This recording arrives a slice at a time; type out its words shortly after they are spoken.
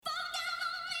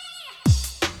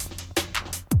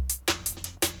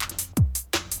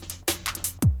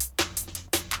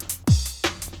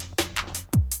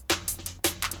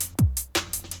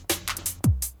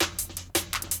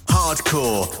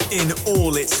hardcore in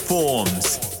all its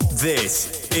forms.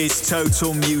 This is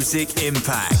Total Music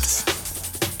Impact.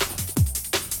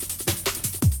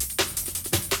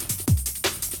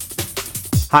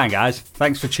 Hi guys,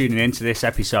 thanks for tuning in to this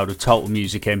episode of Total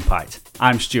Music Impact.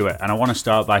 I'm Stuart and I want to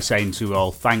start by saying to you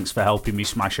all thanks for helping me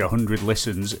smash 100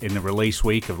 listens in the release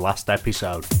week of last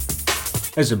episode.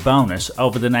 As a bonus,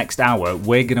 over the next hour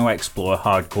we're going to explore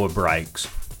hardcore breaks.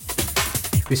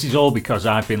 This is all because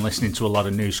I've been listening to a lot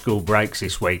of new school breaks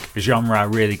this week, a genre I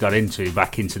really got into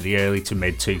back into the early to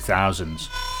mid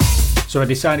 2000s. So I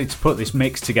decided to put this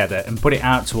mix together and put it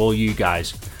out to all you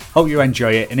guys. Hope you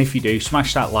enjoy it, and if you do,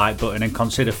 smash that like button and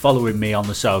consider following me on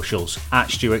the socials at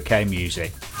Stuart K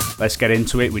Music. Let's get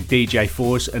into it with DJ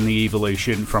Force and The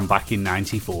Evolution from back in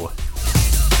 '94.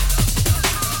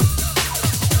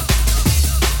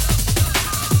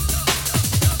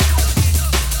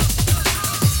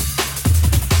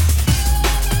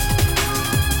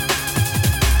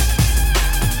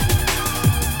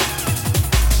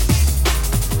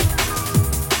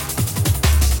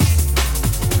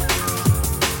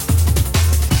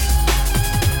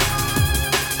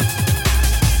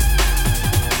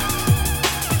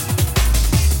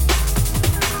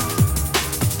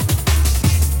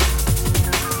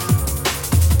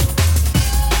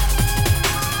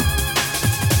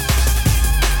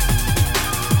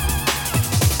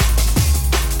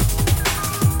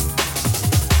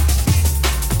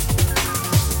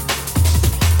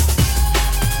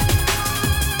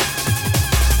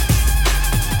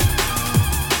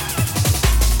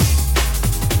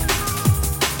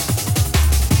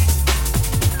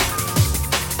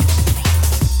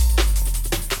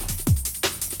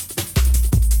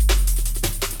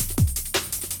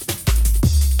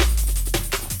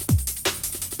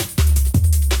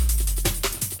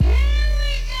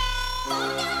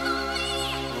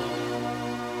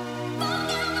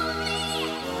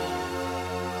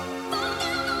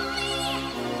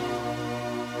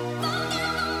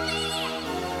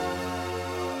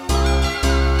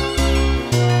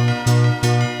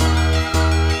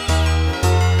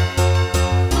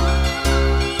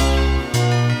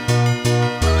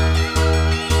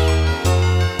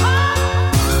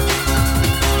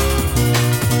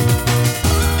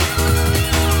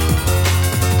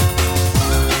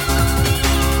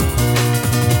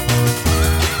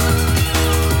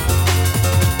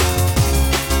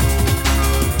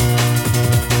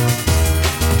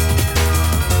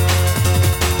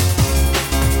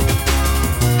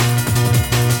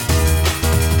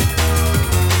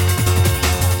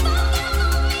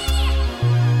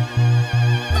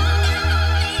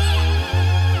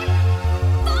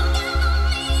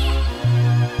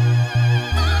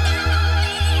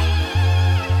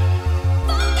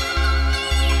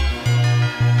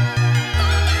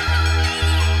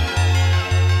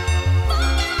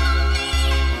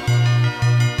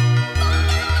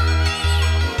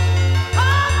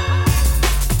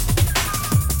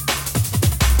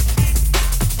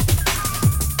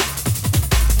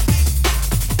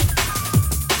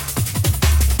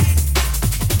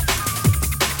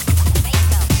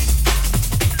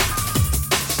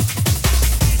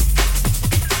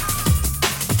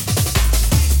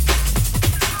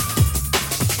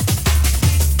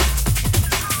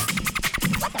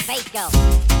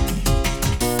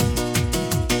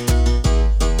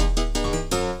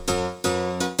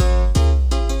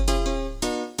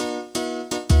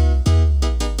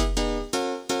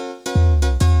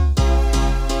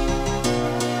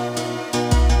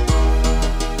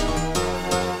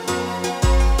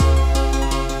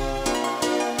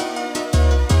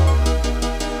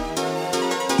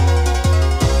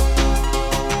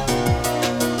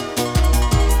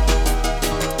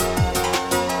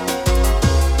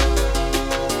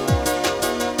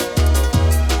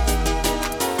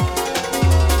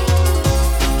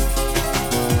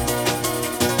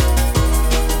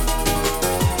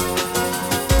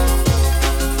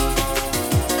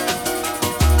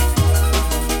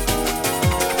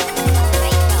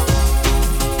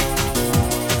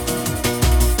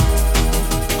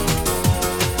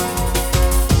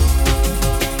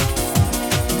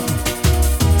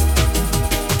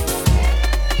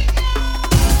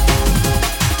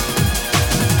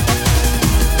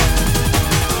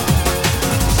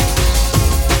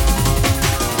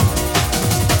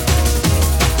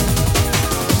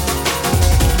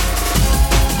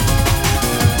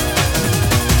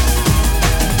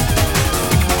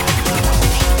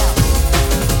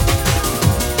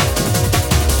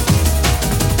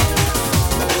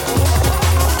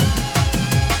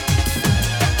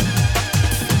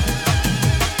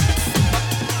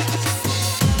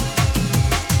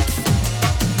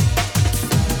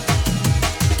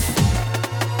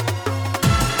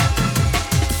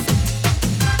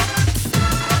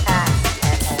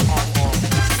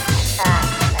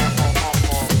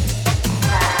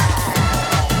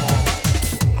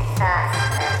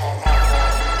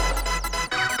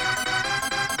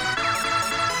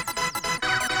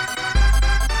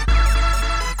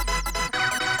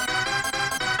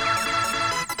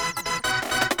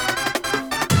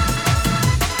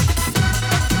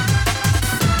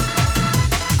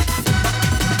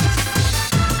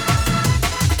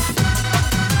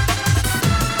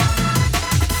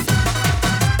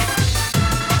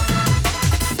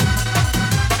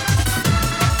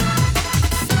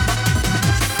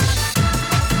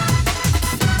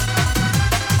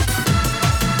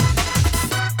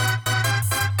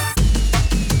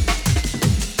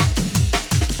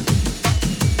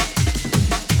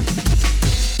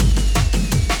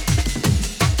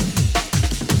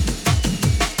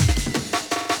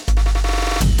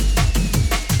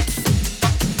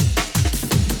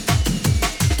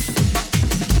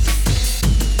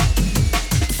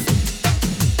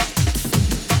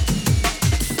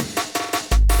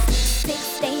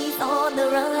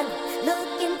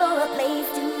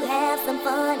 some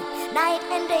fun. Night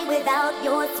and day without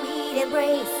your sweet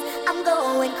embrace, I'm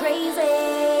going crazy.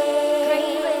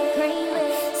 Crazy,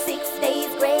 crazy. 6 days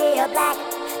gray or black,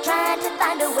 trying to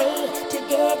find a way to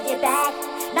get you back.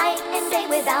 Night and day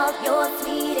without your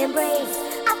sweet embrace,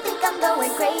 I think I'm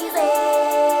going crazy.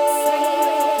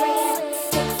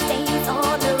 6 days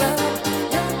on the run,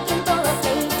 looking for a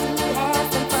place to have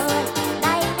some fun.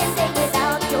 Night and day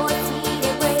without your sweet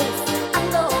embrace, I'm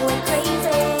going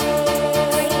crazy.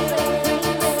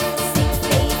 6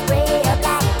 days gray or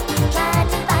black, trying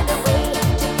to find a way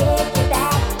to get you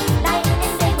back. Night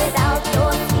and day without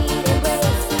your sweet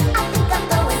embrace, I think I'm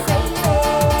going crazy.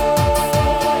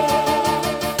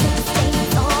 6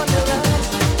 days on the run,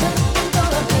 looking for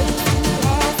a place to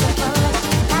have some fun.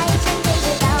 Night and day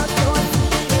without your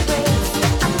sweet embrace,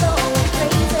 I'm going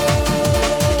crazy.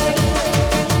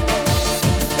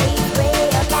 6 days gray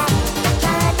or black,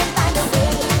 trying to find a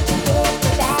way to get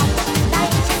you back.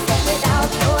 Night and day without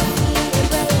your sweet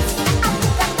embrace, I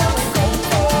think I'm going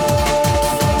crazy.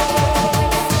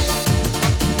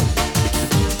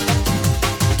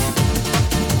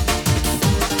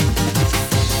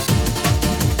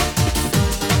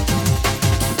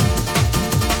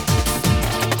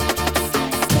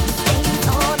 Days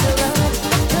on the run,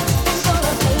 looking for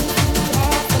a place to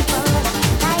have some fun.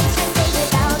 Night and day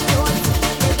without your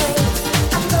sweet embrace,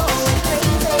 I'm going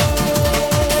crazy.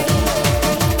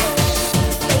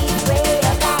 6 days gray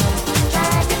or black,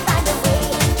 trying to find a way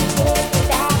to get you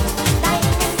back. Night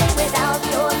and day without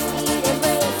your sweet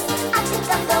embrace, I think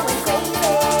I'm going crazy.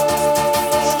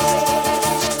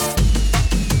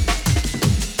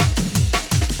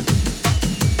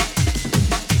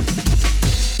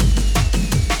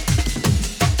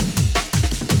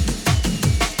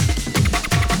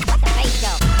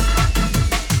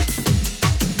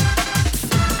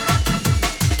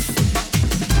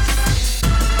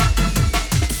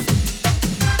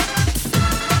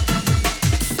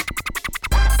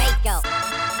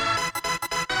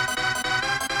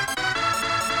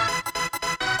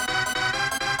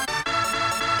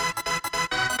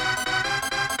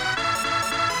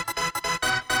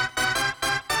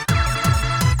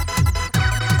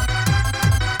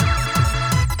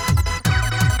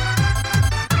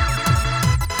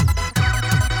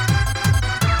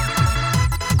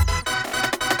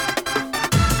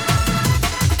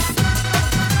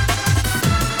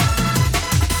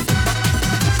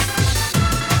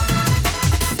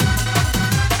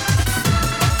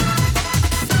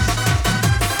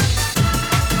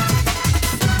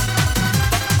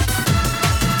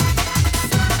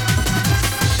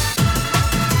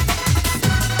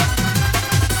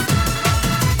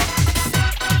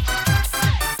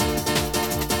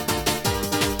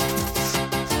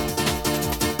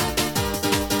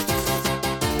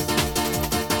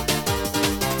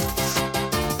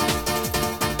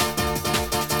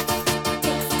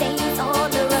 Days on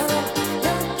the run,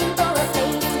 looking for a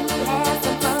place to have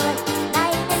some fun.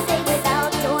 Night and day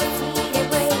without your sweet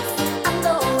embrace, I'm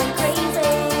going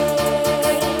crazy.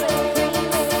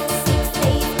 6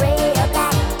 days gray or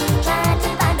black, trying to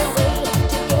find a way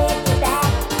to get you back.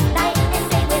 Night and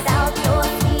day without your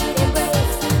sweet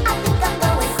embrace, I think I'm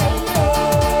going crazy.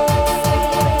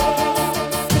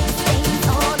 6 days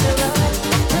on the run,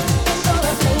 looking for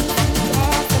a place to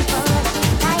have some fun.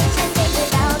 Night and day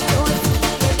without your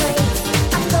sweet embrace,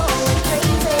 I'm going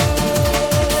crazy.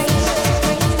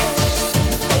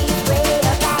 6 days gray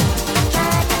or black,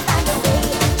 trying to find a way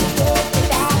to get you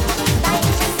back. Night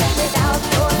and day without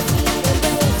your sweet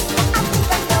embrace, I think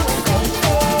I'm going crazy.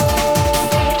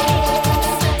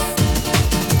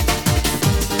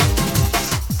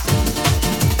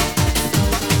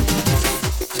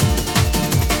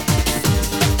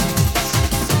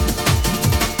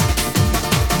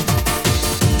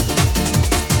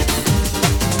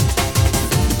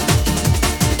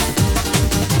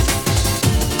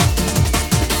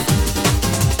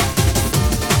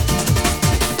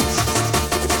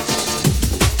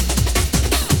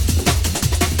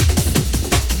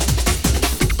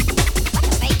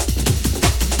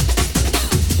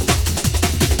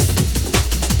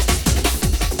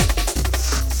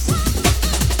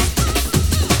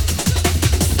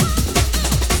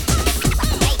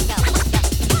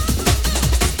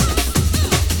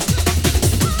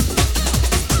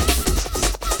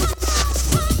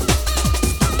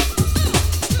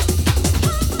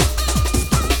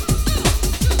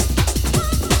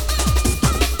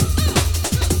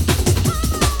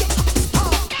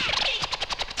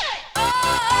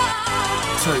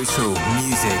 Total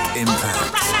Music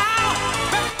Impact.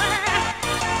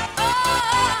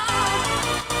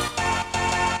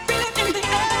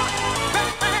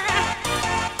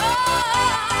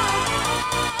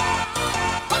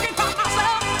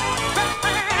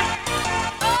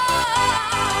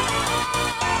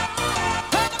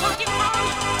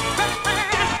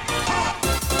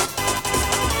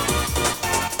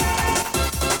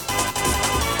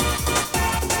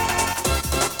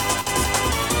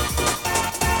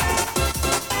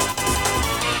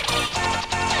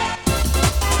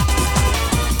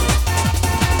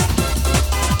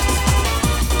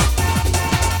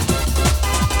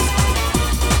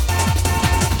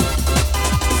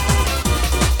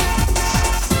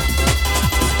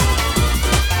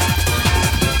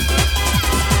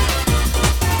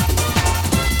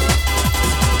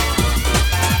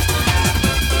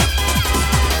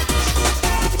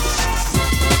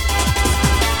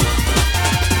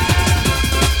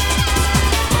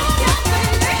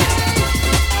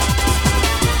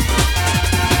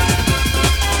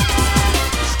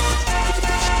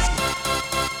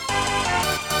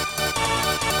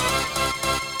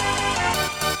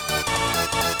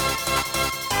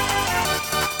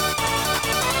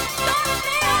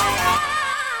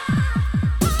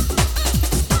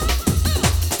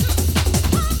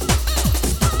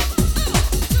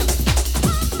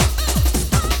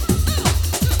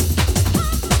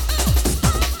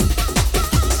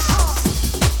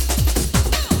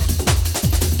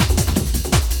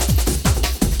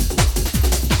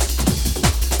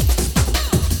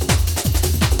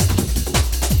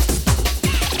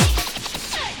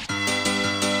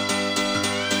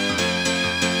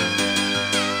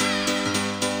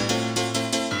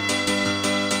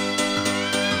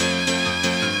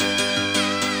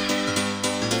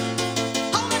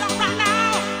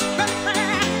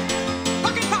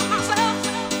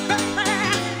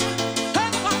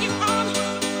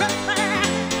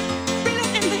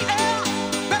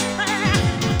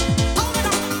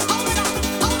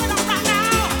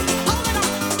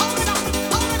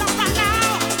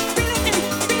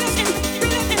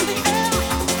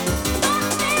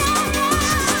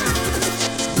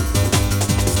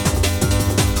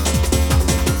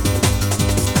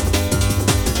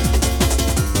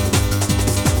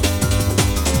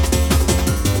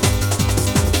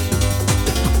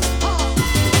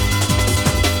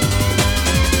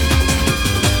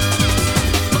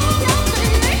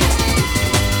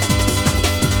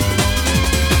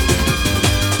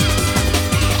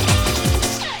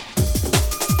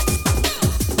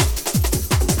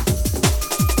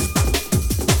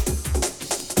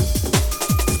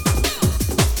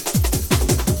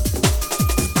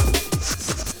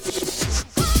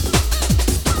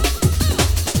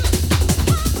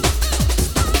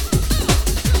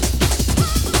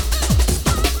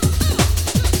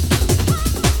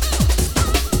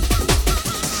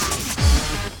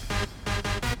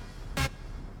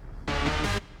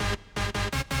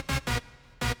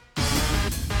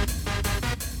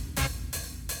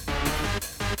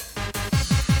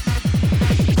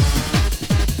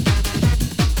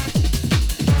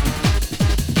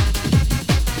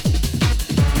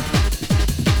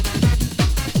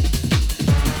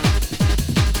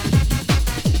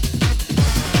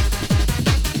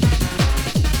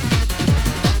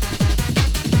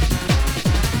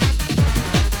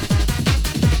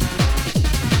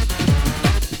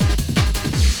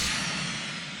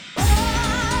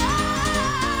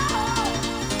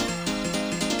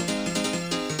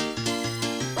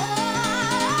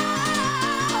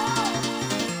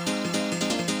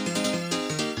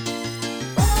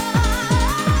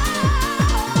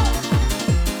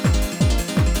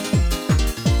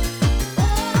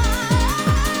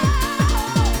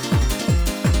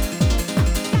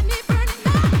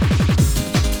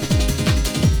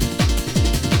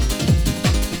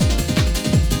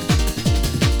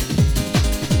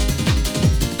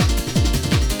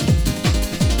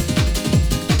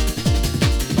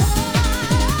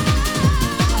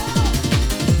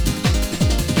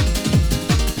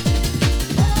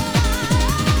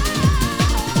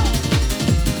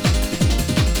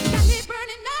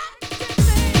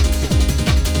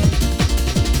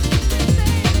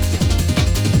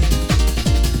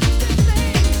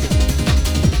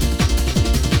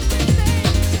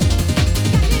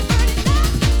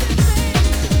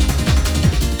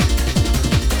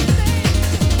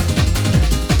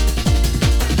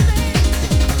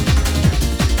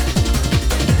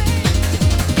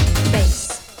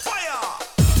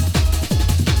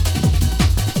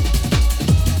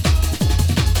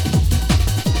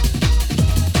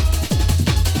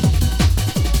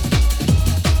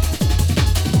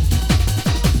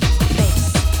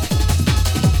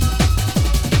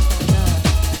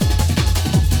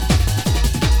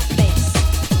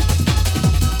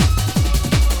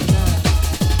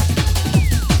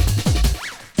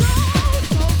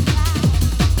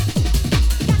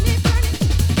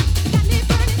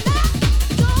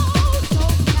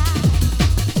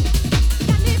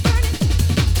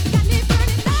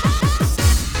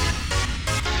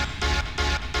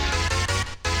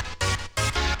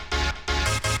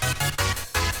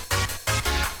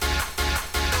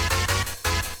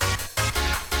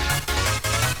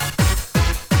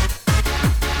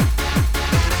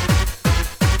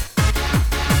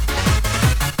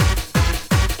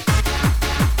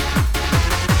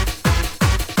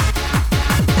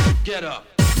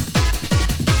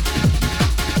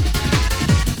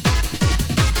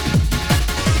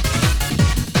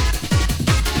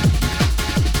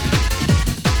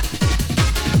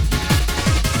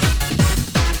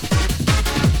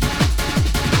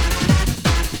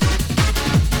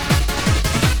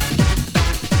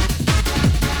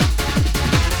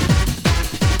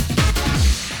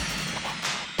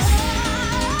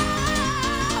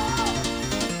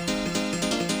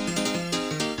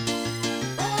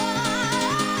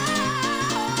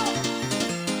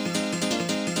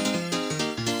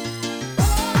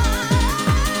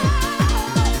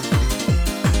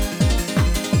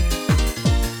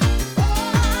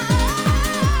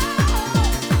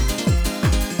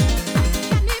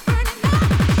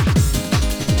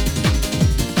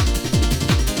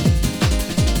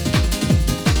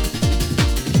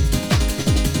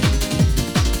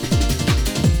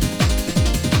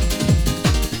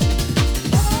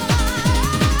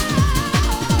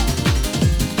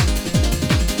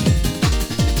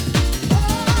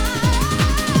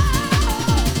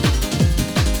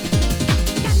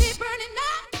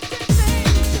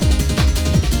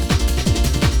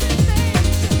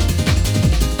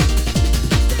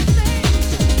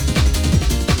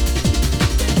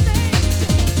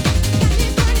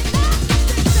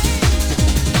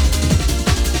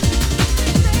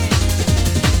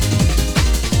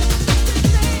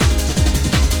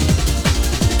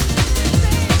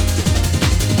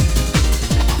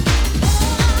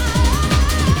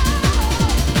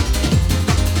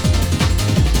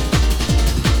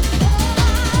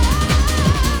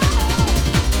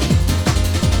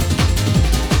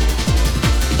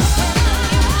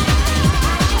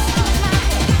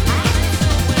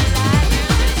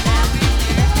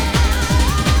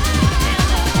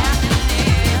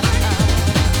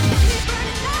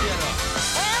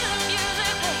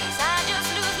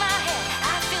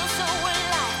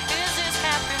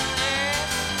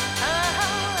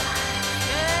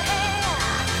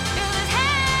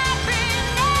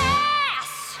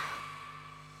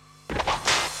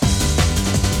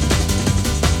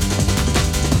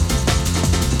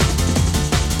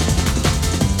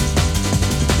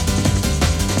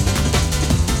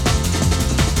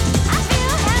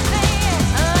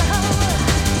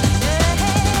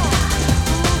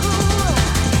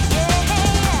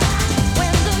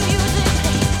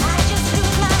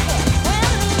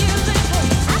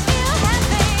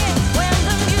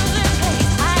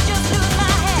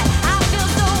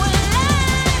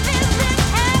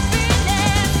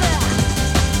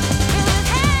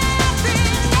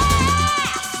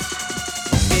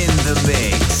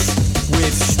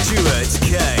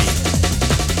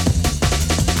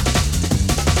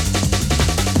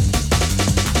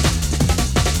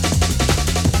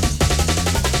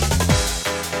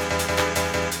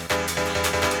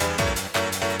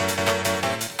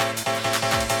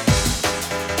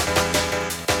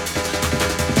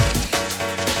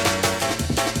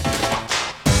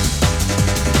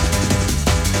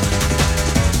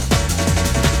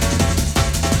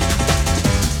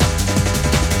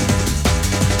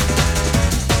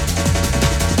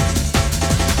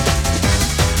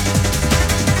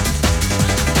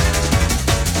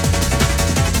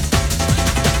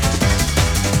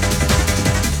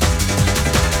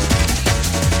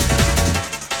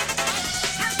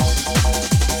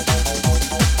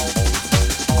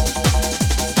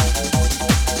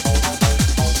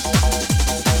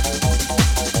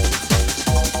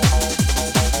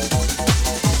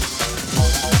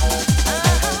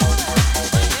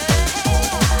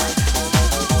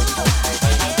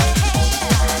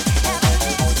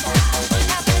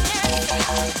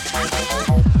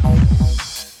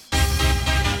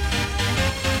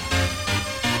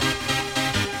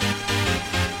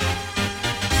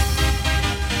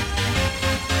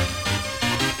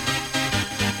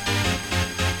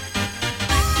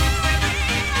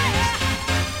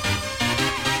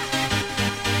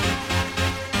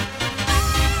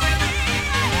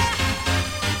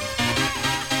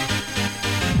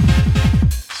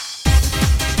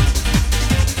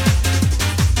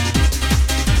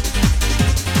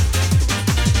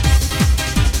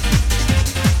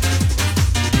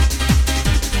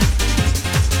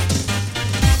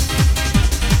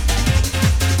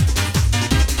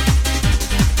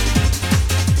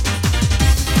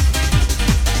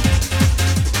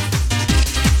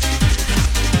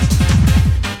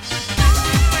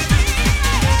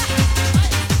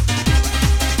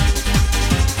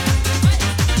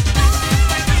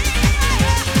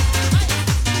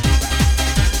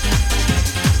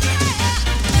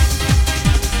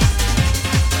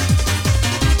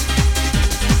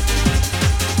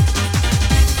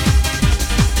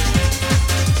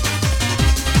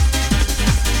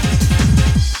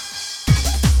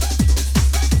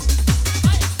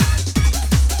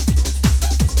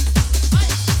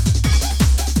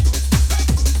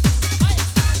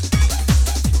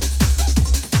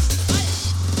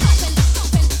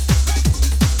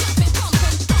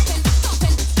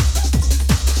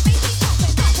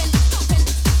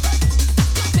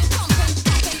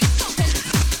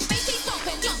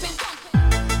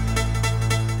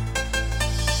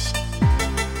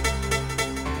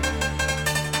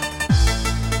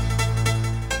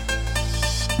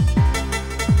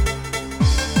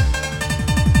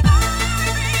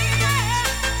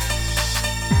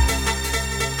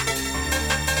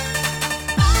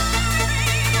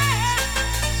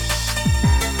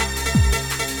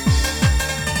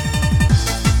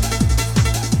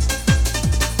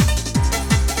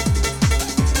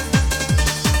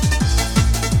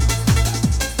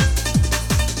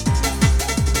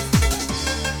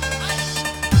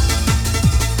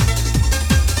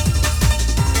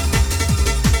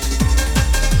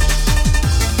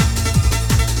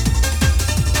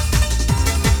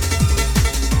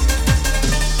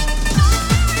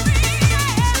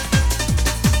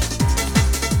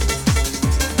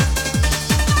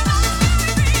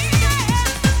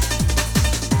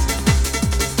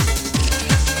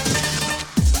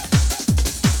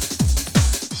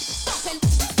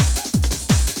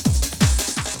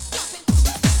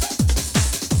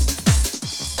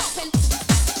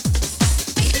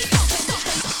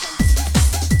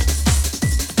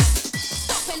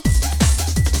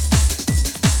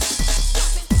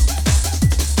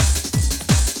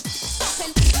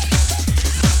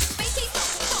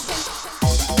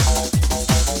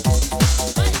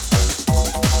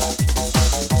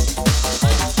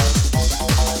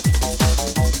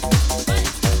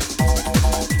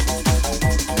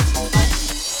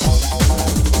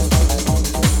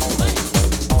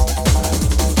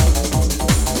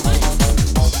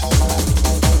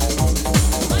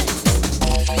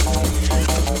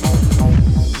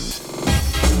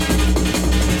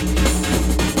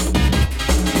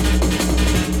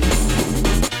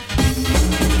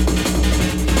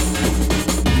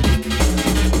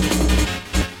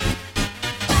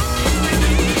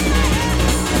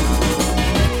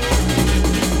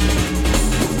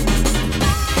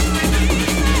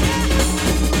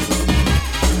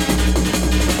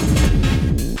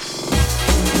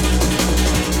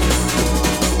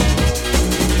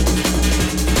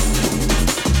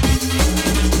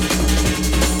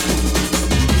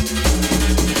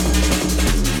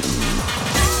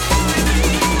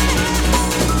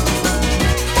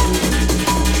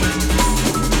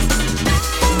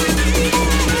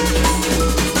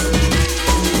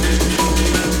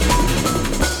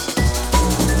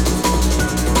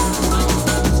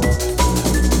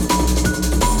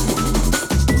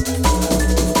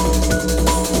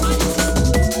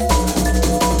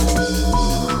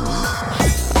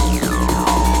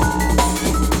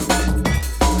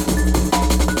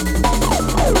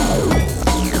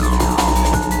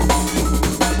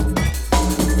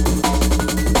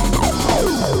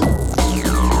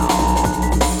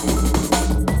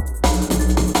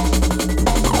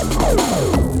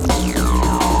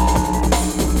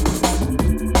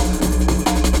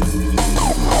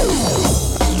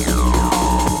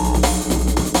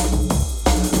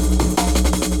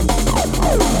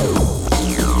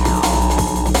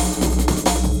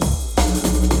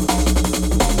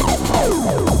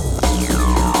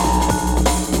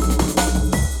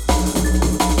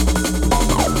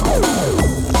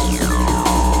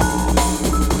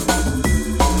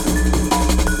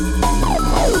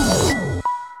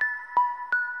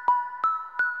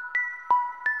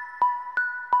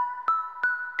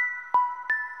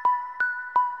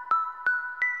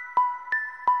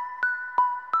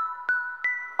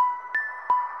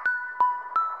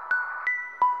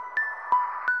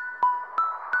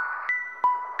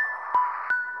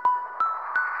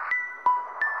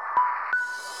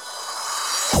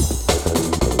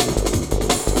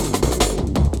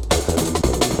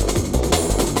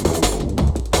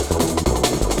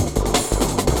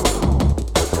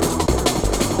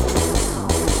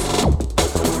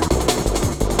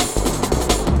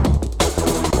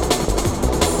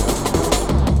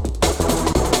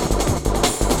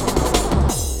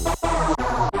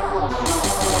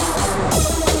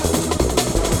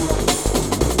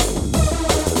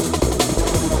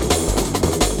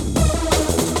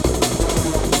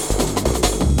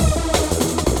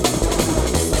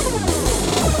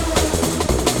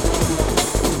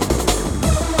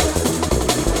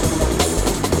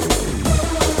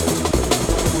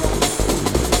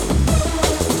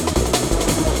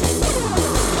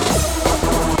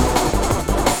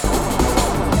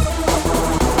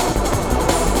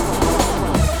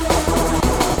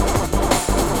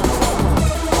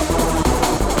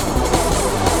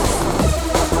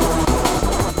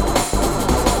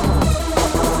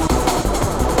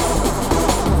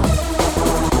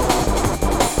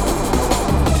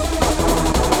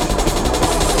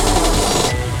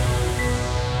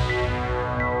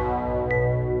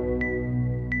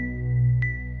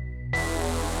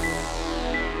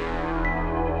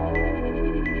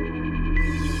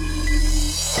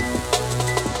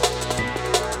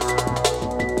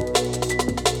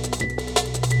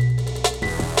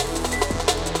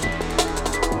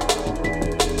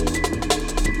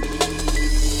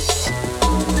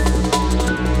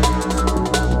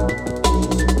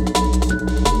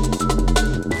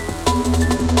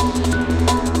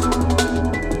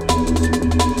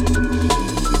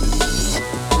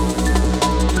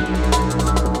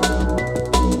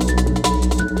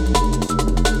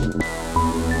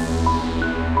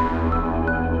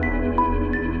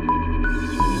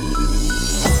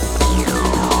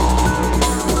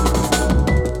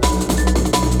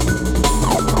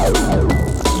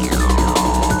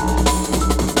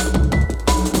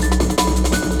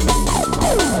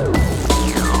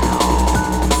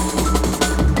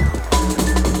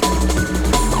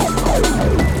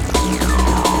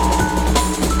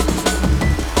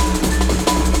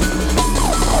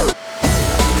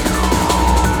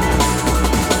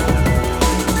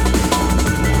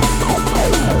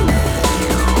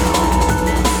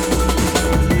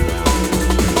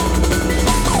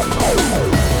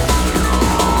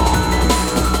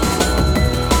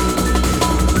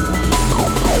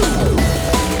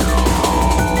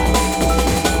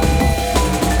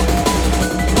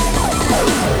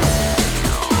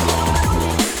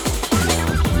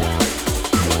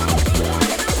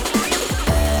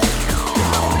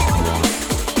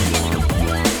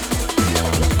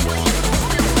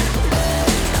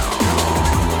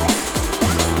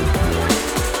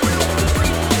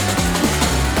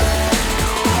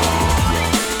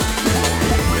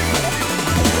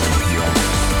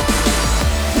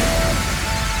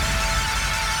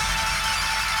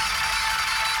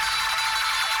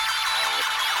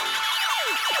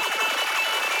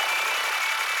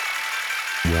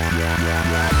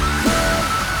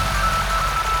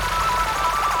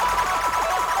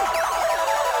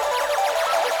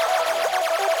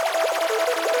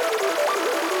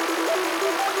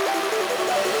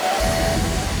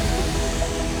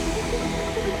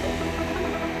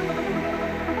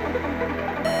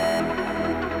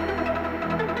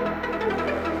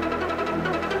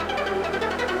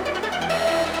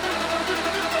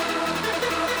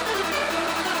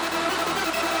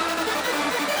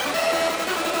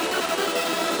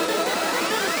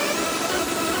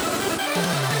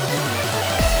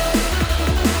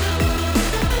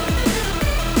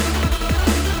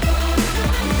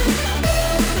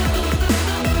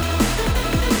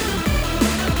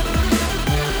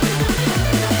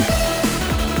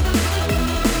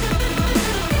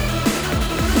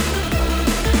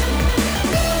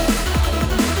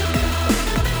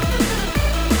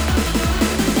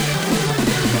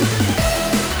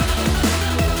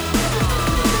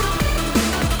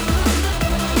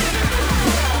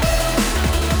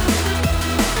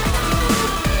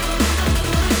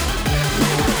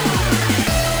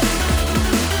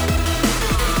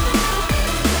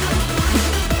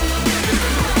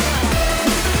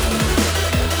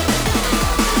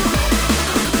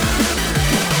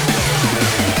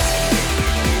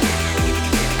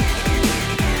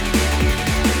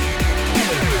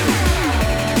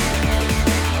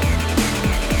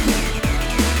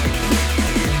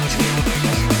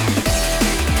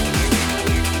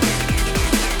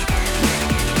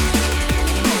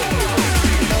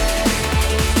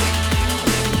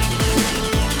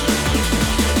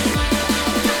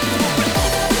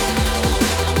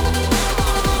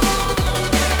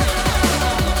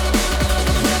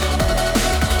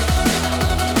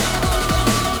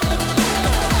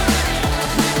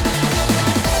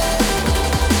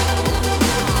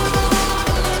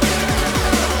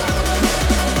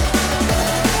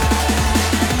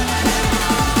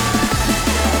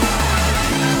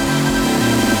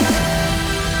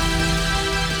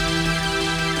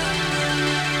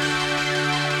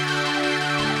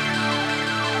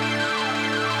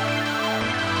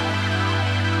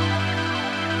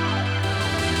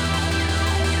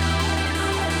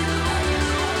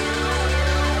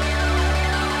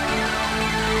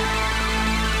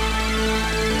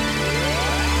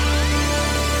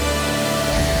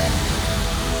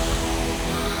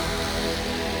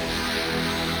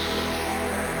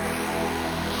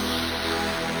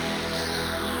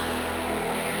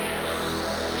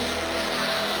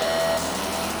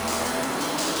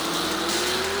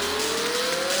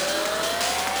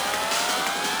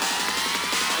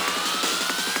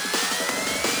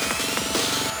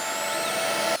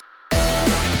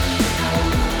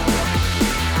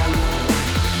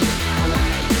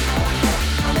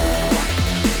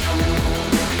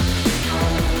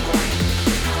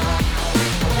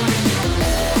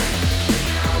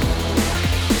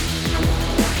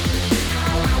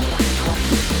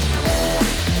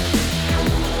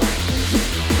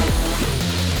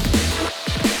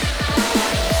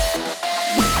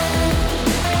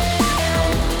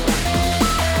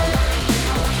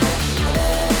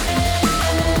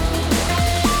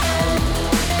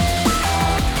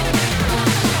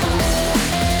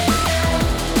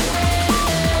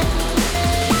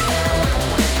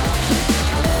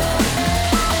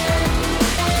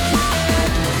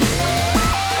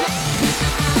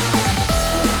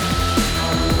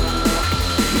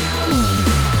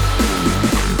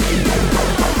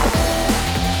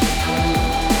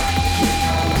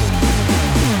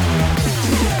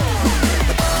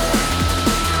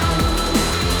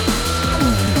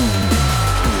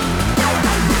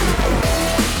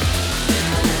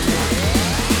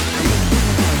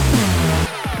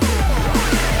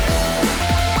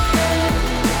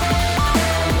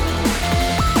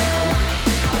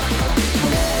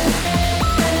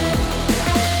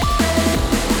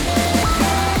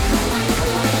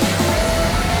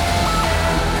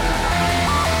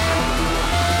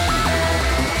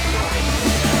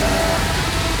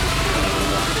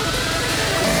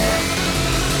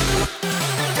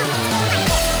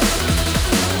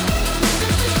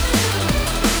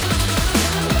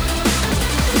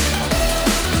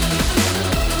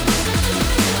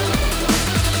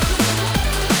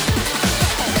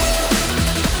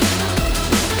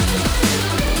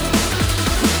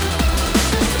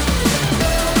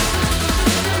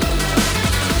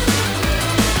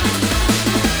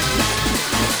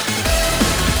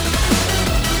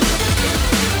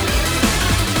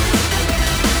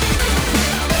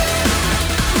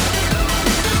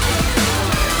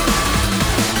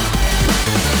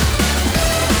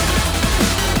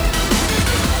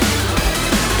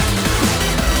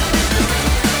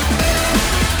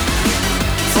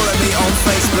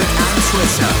 Facebook and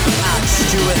Twitter at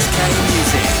Stuart K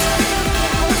Music.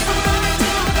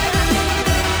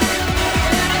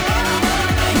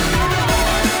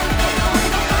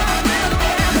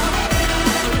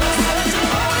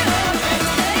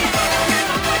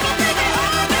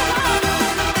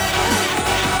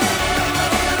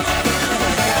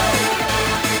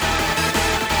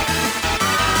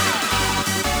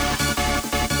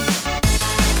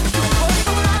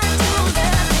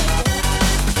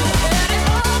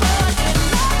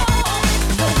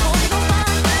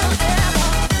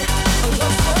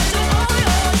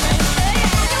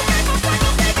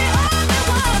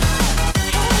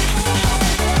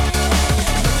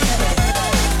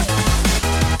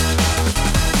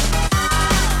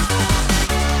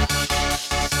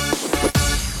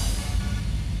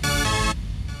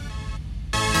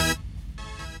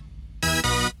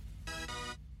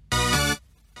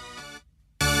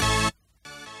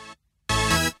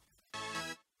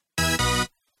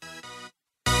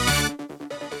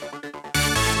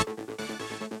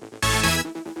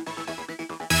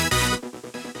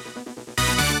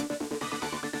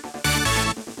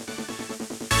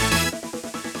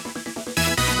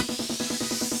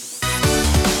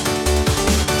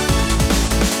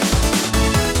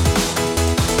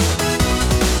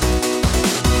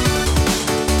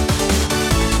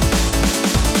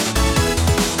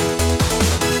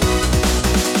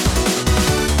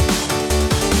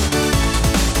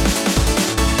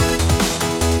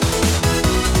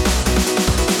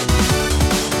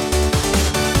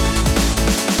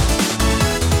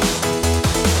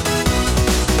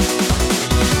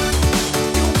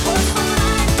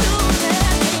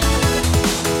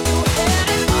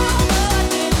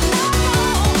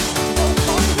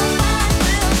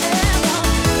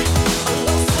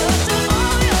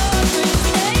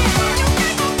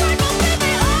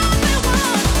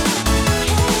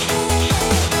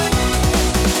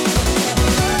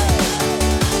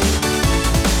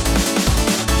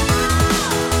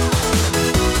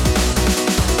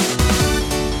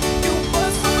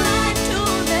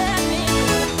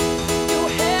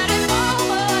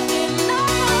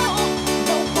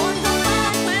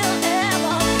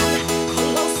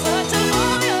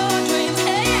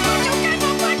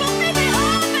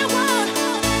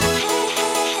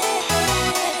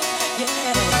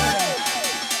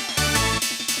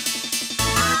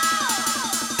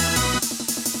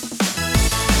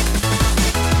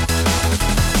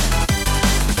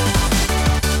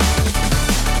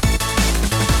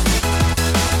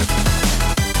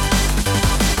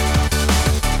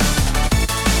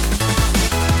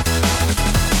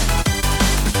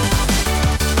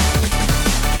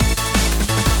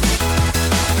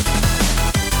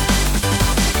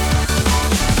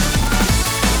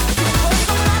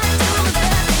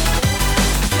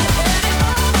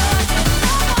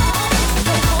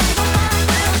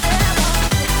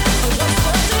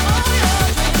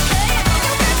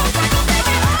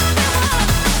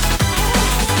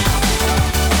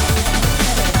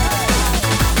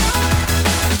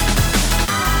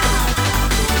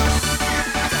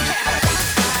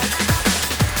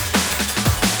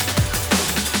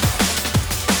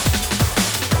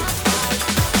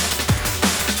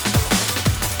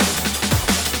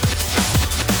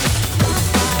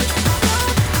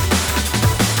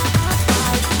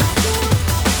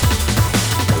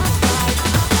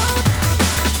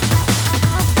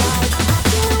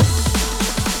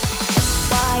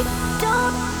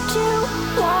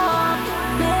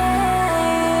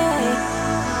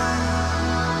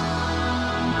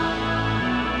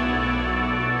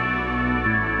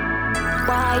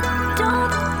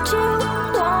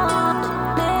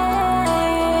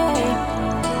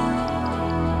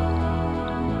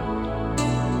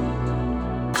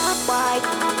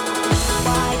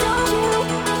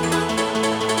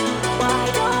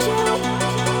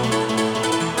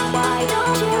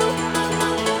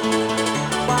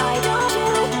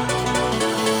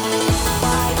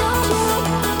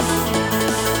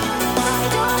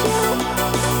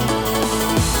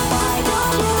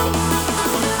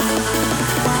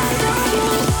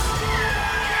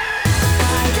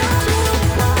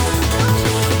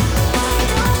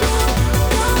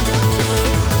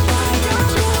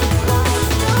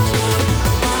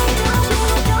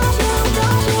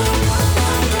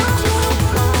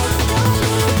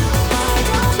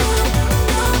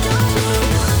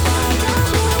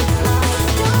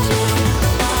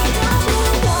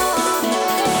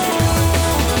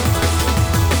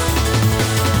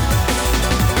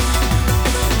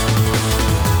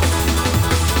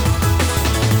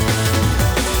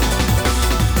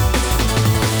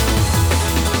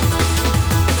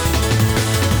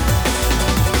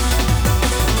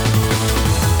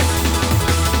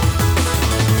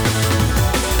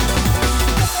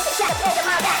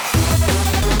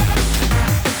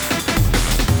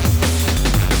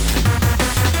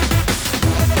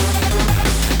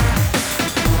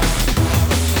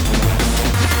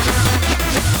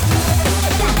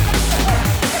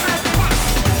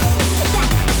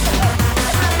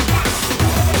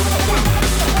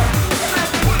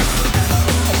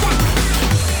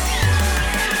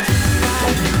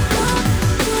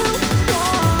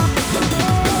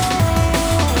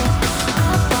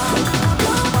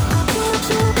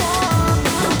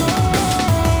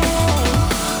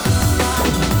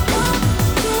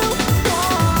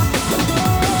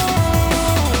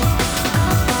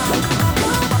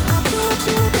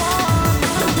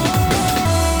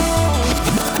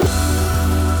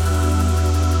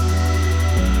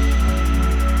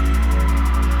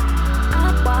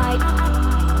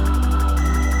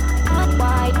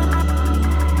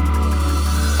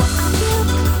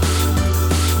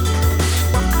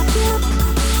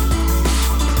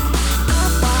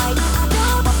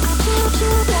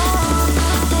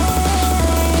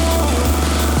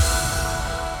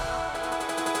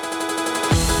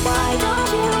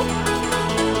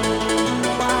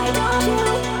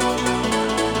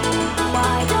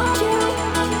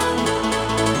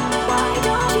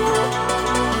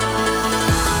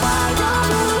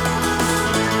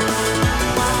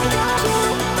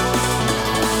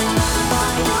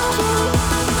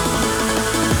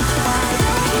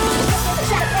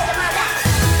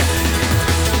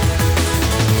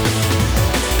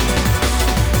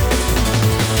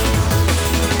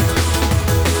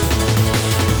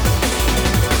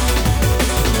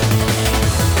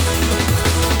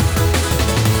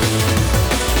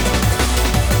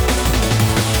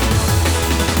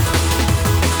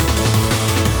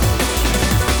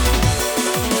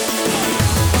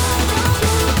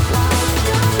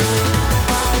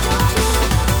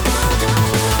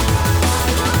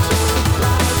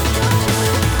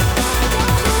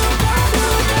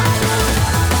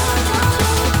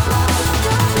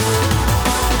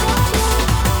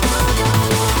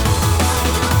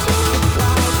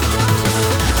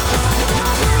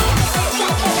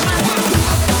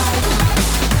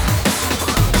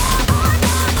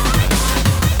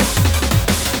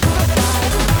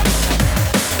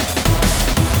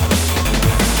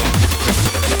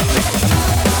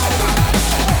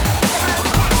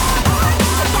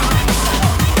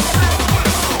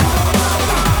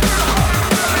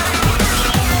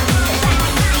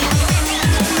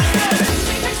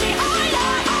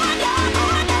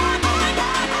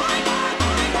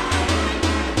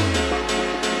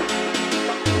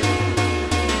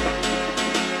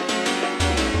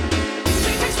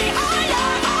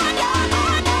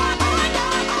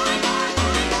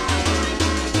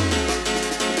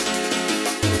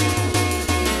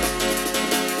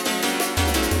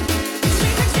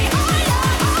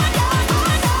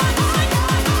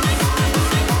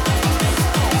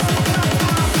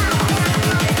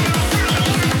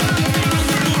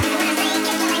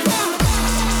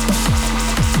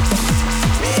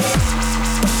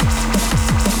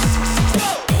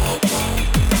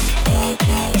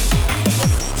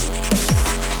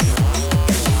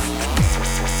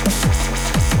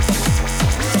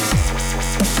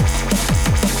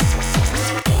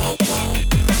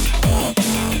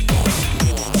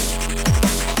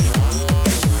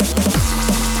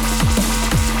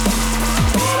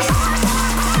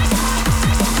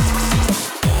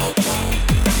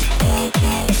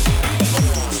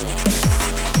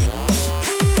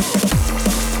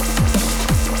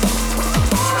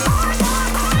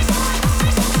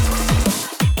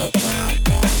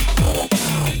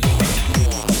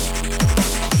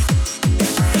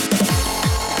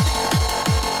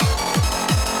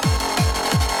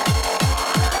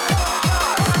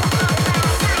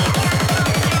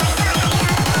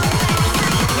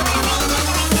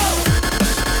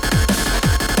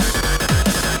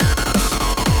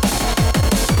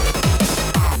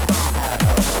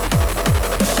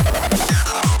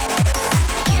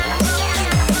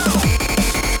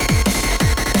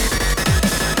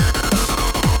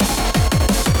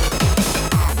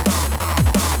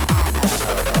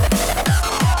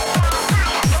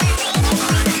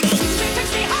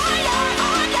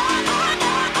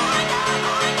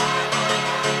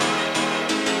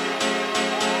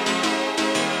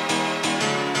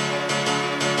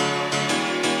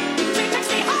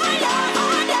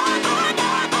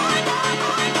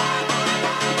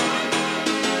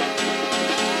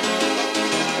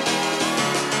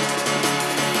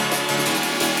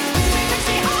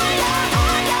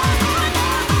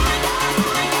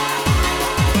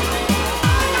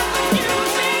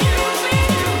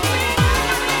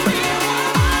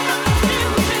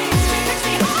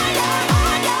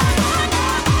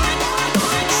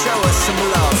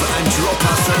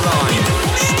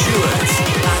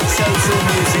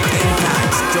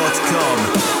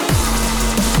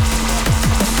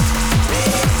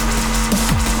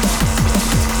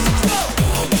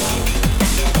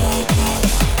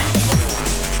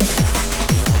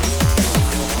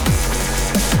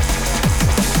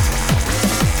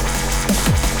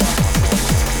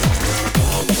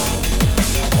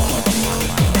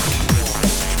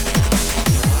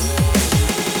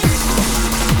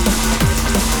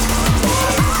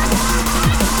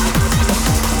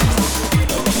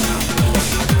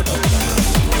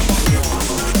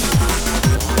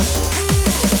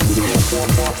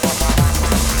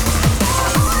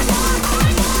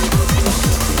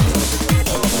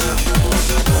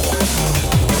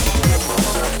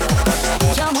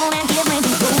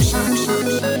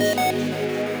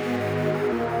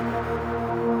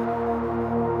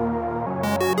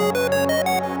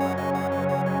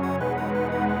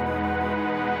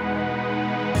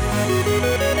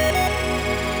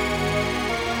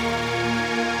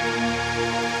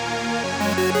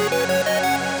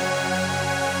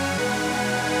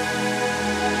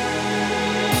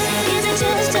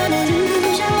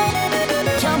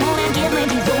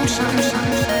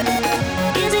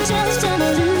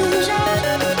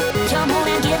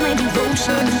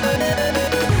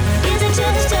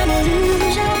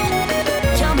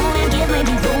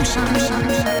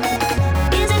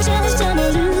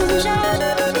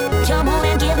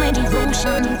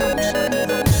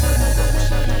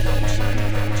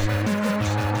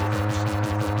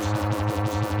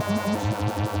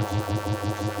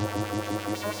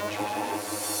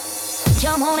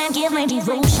 Come on and give me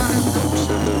devotion.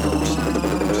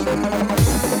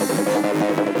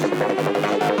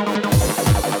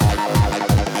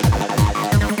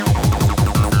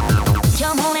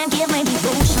 Come on and give me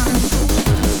devotion.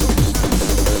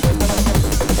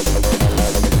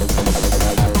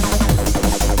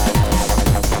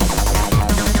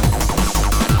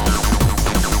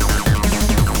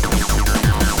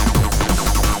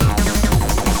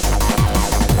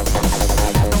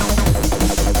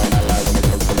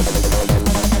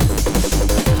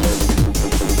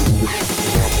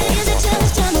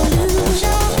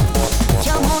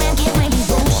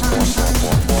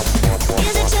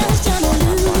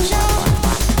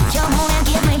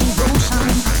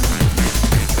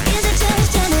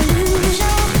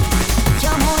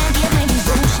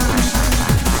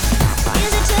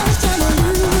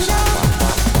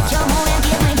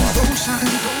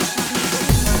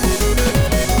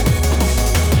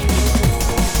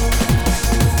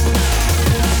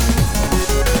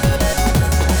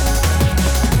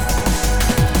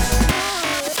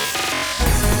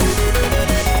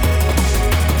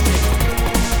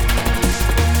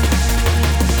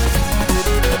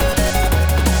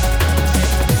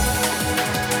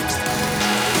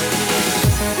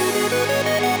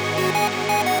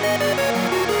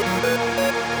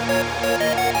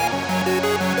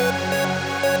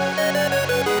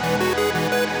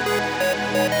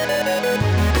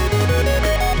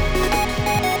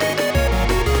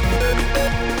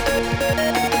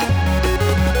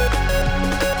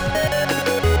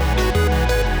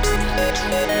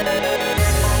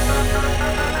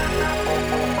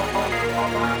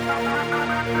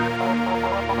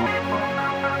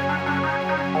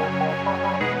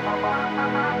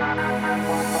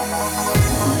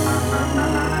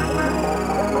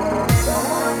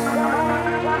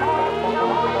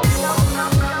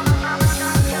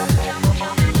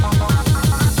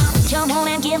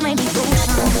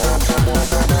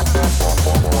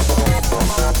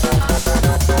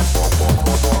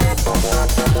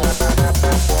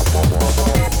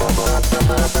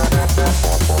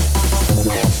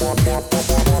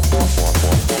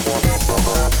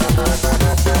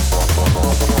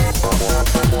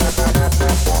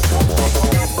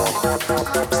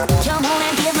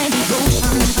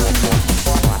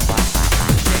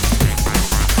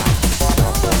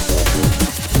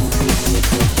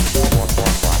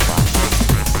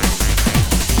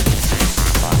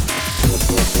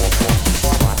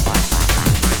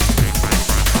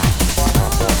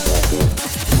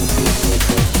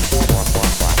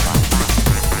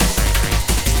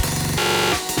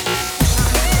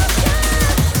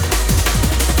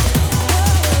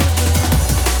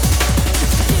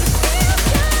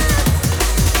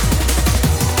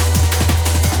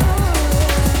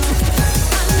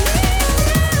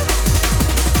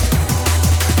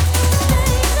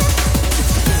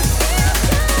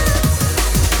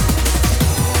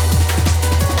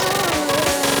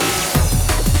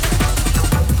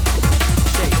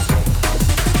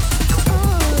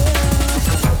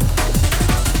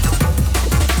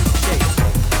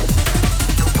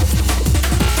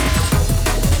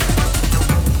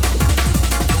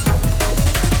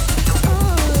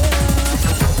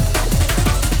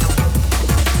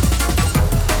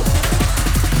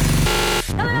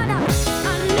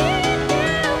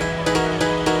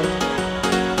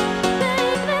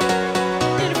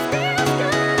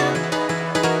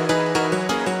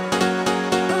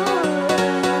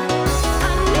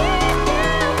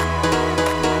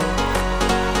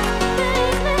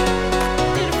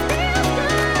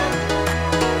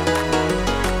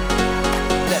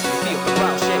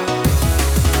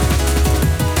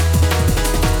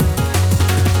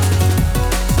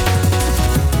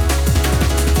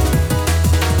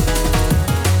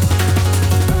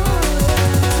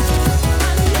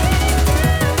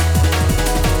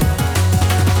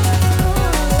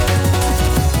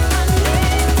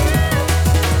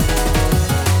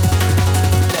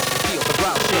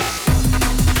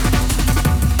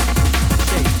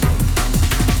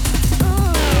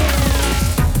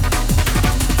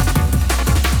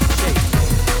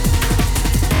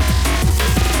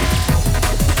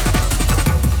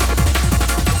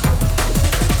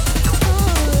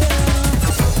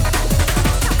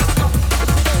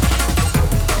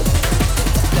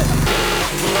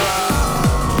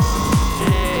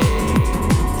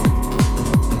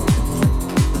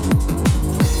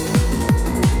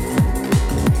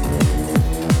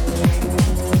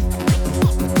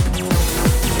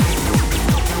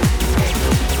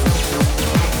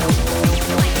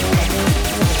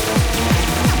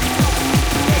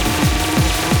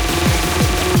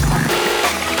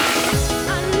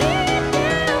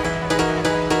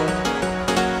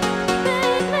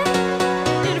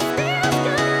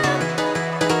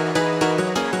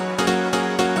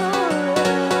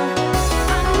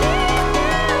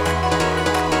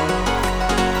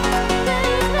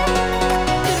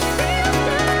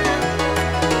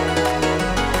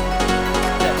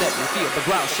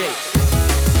 ground shake.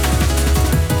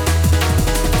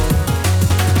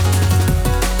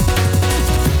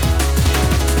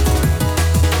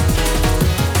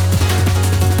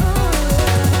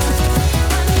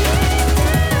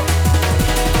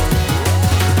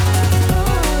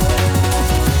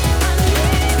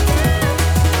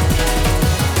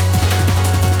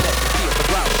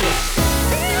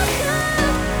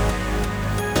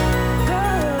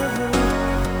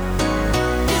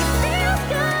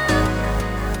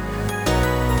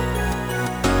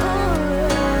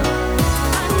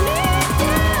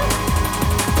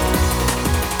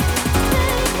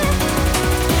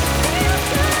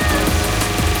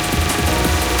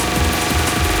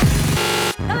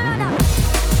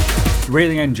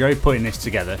 Really enjoyed putting this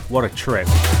together, what a trip.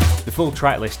 The full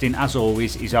track listing, as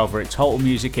always, is over at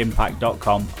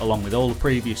totalmusicimpact.com along with all the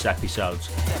previous episodes.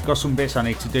 Got some bits I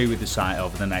need to do with the site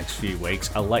over the next few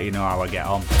weeks, I'll let you know how I get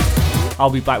on. I'll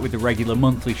be back with the regular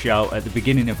monthly show at the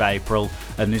beginning of April,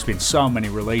 and there's been so many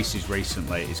releases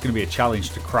recently, it's going to be a challenge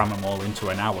to cram them all into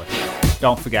an hour.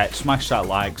 Don't forget, smash that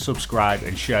like, subscribe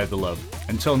and share the love.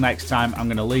 Until next time, I'm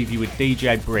going to leave you with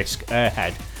DJ Brisk,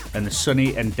 Airhead, and the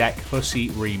Sonny and Deck Hussey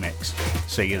remix.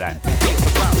 See you then.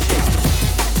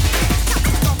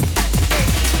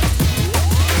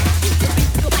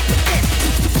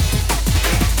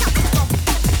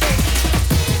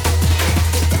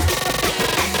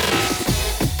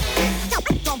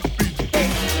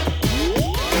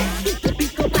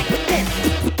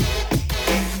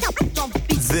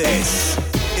 This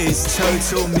is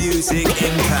Total Music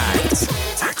Impact.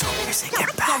 Total Music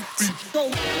Impact.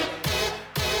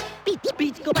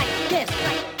 Beats go like this,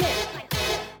 like this.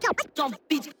 Some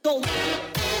beats go.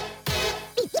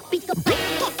 Beats go like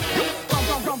this.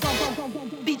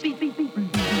 Beats.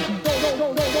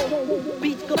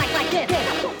 Beats go like this.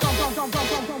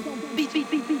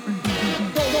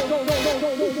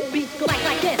 Beats.